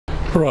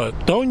Right,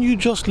 don't you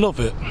just love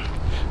it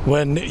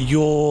when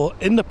you're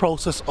in the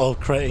process of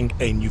creating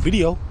a new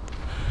video,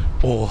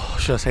 or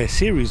should I say a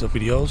series of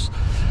videos,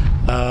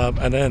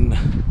 and then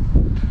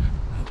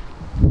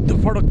the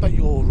product that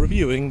you're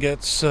reviewing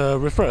gets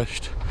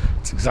refreshed?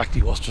 It's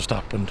exactly what's just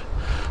happened.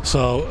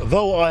 So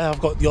though I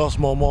have got the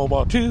Osmo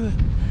Mobile 2,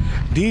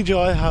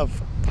 DJI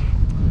have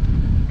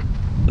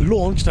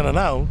launched and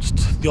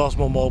announced the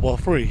Osmo Mobile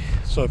 3.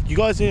 So if you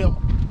guys here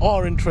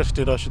are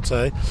interested, I should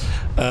say,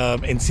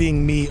 in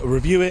seeing me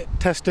review it,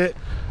 test it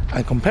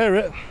and compare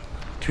it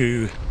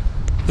to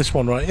this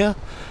one right here,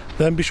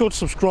 then be sure to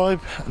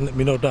subscribe and let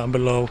me know down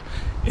below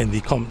in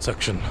the comment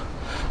section.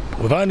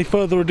 But without any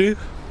further ado,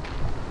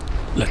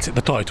 let's hit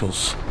the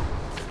titles.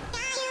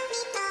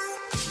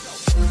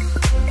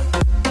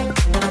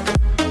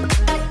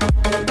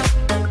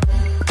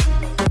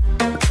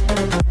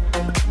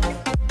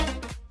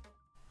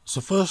 So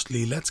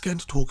firstly, let's get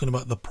into talking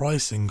about the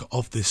pricing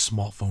of this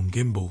smartphone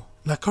gimbal.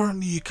 Now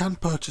currently you can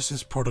purchase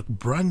this product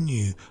brand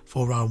new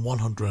for around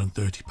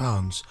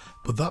 £130,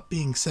 but that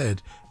being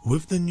said,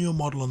 with the new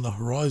model on the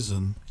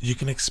horizon, you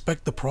can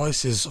expect the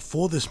prices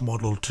for this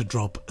model to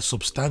drop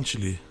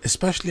substantially,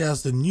 especially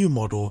as the new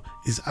model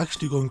is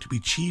actually going to be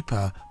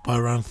cheaper by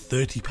around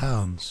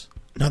 £30.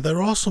 Now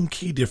there are some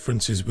key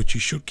differences which you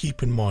should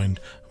keep in mind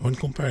when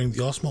comparing the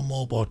Osmo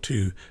Mobile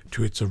 2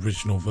 to its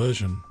original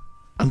version.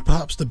 And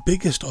perhaps the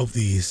biggest of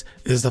these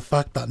is the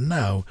fact that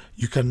now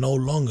you can no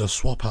longer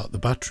swap out the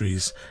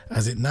batteries,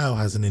 as it now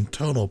has an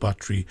internal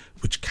battery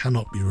which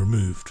cannot be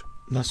removed.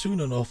 Now soon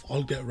enough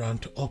I'll get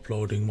around to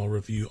uploading my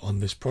review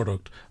on this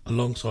product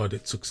alongside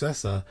its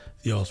successor,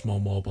 the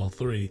Osmo Mobile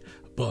 3,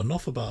 but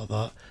enough about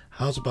that.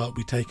 How's about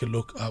we take a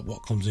look at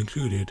what comes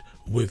included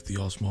with the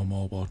Osmo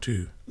Mobile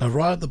 2. Now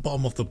right at the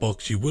bottom of the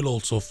box you will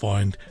also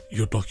find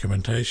your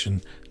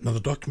documentation. Now the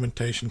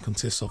documentation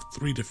consists of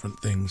 3 different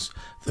things.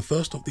 The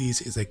first of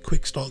these is a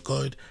quick start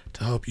guide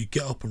to help you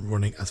get up and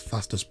running as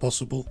fast as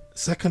possible.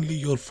 Secondly,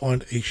 you'll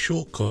find a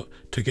shortcut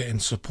to getting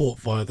support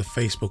via the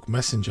Facebook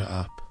Messenger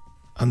app.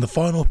 And the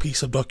final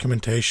piece of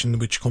documentation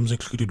which comes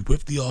included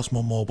with the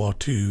Osmo Mobile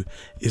 2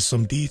 is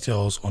some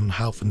details on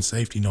health and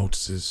safety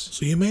notices.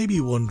 So you may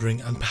be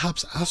wondering, and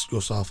perhaps ask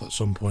yourself at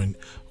some point,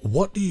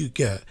 what do you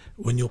get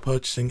when you're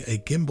purchasing a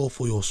gimbal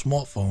for your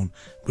smartphone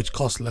which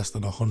costs less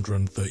than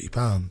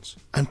 £130?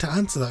 And to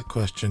answer that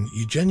question,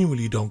 you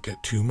genuinely don't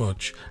get too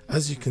much.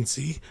 As you can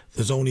see,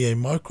 there's only a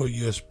micro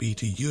USB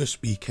to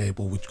USB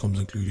cable which comes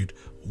included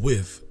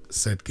with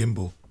said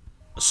gimbal.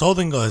 So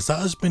then guys, that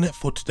has been it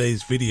for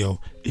today's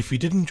video. If you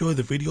did enjoy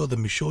the video,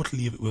 then be sure to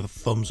leave it with a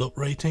thumbs up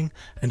rating,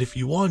 and if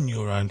you are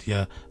new around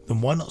here,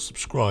 then why not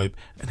subscribe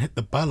and hit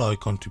the bell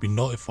icon to be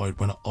notified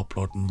when I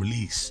upload and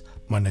release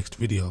my next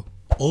video.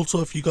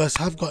 Also, if you guys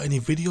have got any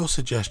video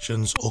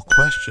suggestions or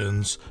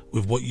questions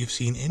with what you've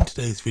seen in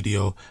today's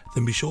video,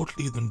 then be sure to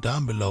leave them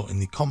down below in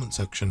the comment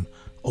section.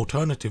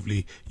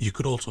 Alternatively, you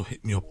could also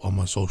hit me up on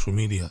my social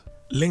media.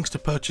 Links to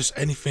purchase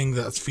anything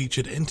that's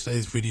featured in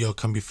today's video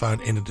can be found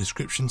in the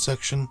description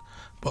section.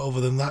 But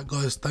other than that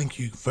guys, thank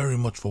you very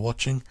much for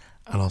watching,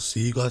 and I'll see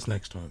you guys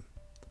next time.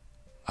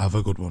 Have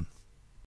a good one.